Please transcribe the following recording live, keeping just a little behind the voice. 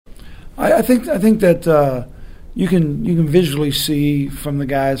I think that you can visually see from the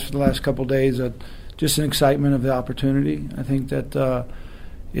guys for the last couple of days that just an excitement of the opportunity. I think that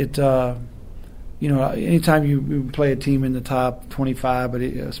anytime you play a team in the top 25, but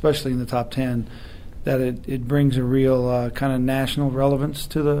especially in the top 10, that it brings a real kind of national relevance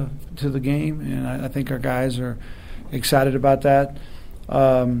to the game, and I think our guys are excited about that.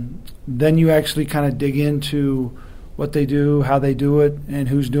 Then you actually kind of dig into what they do, how they do it, and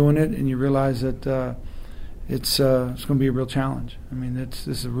who's doing it, and you realize that it's going to be a real challenge. I mean, this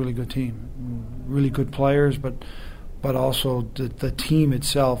is a really good team, really good players, but also the team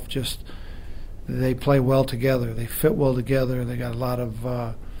itself. Just they play well together, they fit well together. They got a lot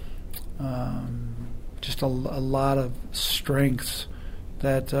of just a lot of strengths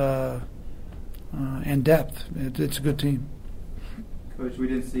that and depth. It's a good team. Coach, we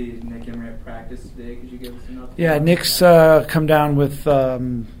didn't see Nick Emery at practice today. Could you give us an update? Yeah, Nick's come down with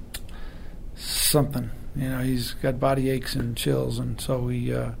something. He's got body aches and chills, and so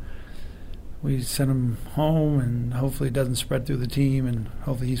we sent him home, and hopefully it doesn't spread through the team, and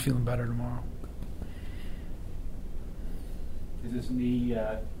hopefully he's feeling better tomorrow. Is this knee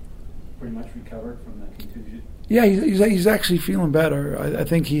pretty much recovered from the contusion? Yeah, he's actually feeling better. I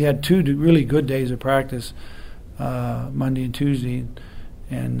think he had 2 really good days of practice, Monday and Tuesday,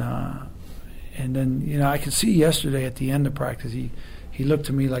 and then I could see yesterday at the end of practice he looked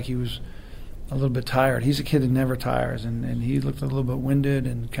to me like he was a little bit tired. He's a kid that never tires, and he looked a little bit winded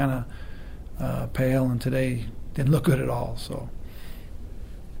and kind of pale, and today didn't look good at all. So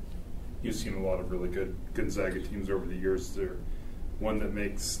you've seen a lot of really good Gonzaga teams over the years. Is there one that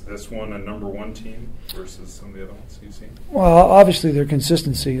makes this one a number one team versus some of the other ones you've seen? Well, obviously their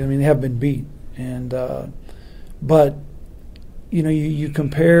consistency. I mean, they have been beat, and but you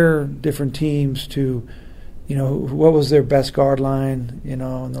compare different teams to what was their best guard line in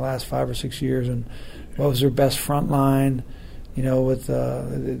the last 5 or 6 years, and what was their best front line with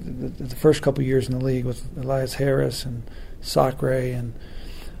the first couple of years in the league with Elias Harris and Sacre, and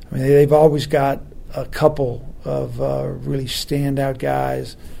I mean they've always got a couple of really standout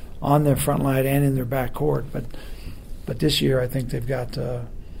guys on their front line and in their back court, but this year I think they've got a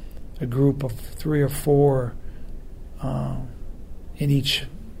group of 3 or 4 in each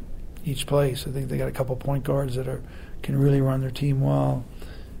place. I think they got a couple point guards that can really run their team well.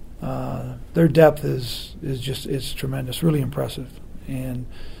 Their depth is tremendous, really impressive. And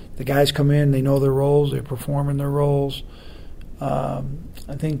the guys come in, they know their roles, they perform in their roles. I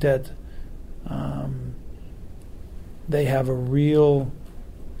think that they have a real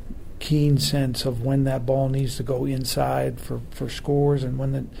keen sense of when that ball needs to go inside for scores, and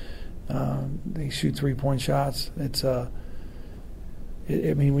when they shoot 3-point shots. It's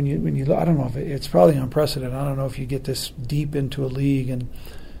when you look, I don't know if it's probably unprecedented. I don't know if you get this deep into a league and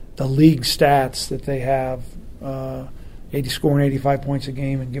the league stats that they have, scoring 85 points a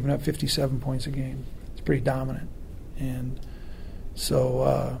game and giving up 57 points a game. It's pretty dominant, and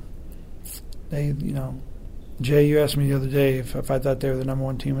so Jay, you asked me the other day if I thought they were the number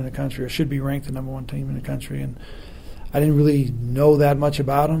one team in the country or should be ranked the number one team in the country, and I didn't really know that much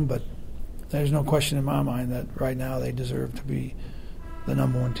about them, but there's no question in my mind that right now they deserve to be the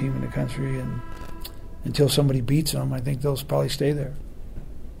number one team in the country, and until somebody beats them, I think they'll probably stay there.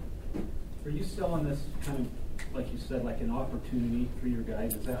 Are you still on this kind of, like you said, like an opportunity for your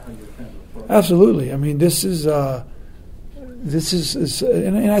guys? Is that how you're kind of approaching? Absolutely. I mean, this is and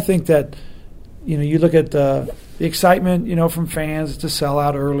I think that you look at the excitement from fans to sell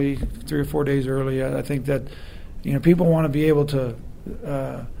out early, 3 or 4 days early. I think that people want to be able to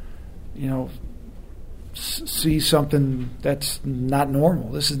see something that's not normal.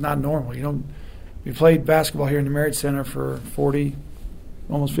 This is not normal. We played basketball here in the Marriott Center for 40,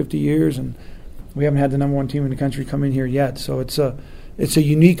 almost 50 years, and we haven't had the number one team in the country come in here yet. So it's a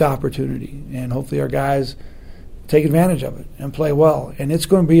unique opportunity, and hopefully our guys take advantage of it and play well. And it's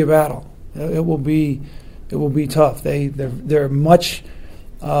going to be a battle. It will be tough. They're a much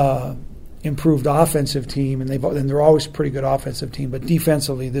improved offensive team, and they're always a pretty good offensive team. But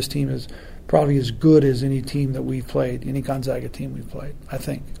defensively, this team is probably as good as any team that we've played, any Gonzaga team we've played, I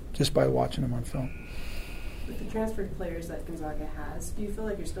think, just by watching them on film. With the transferred players that Gonzaga has, do you feel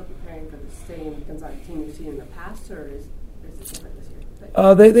like you're still preparing for the same Gonzaga team you've seen in the past, or is it different this year?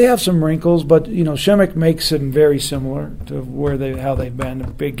 They have some wrinkles, but Shemek makes them very similar to how they've been. A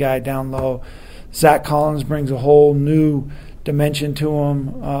big guy down low. Zach Collins brings a whole new dimension to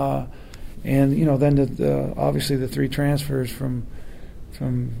him, and then obviously the 3 transfers from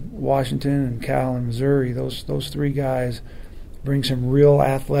Washington and Cal and Missouri. Those 3 guys bring some real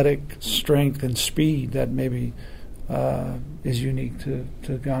athletic strength and speed that maybe is unique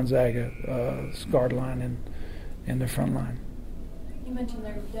to Gonzaga, guard line and their front line. You mentioned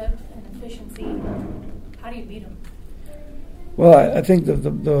their depth and efficiency. How do you beat them? Well, I think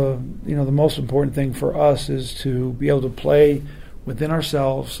the most important thing for us is to be able to play within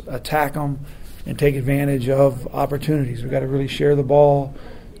ourselves, attack them, and take advantage of opportunities. We've got to really share the ball.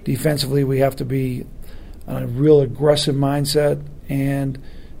 Defensively, we have to be a real aggressive mindset and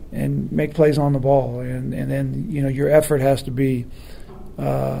make plays on the ball. And then your effort has to be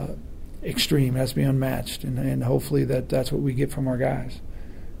extreme, has to be unmatched, and hopefully that's what we get from our guys.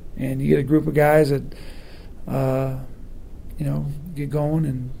 And you get a group of guys that get going,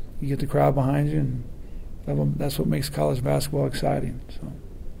 and you get the crowd behind you, and that's what makes college basketball exciting. So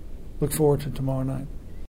look forward to tomorrow night.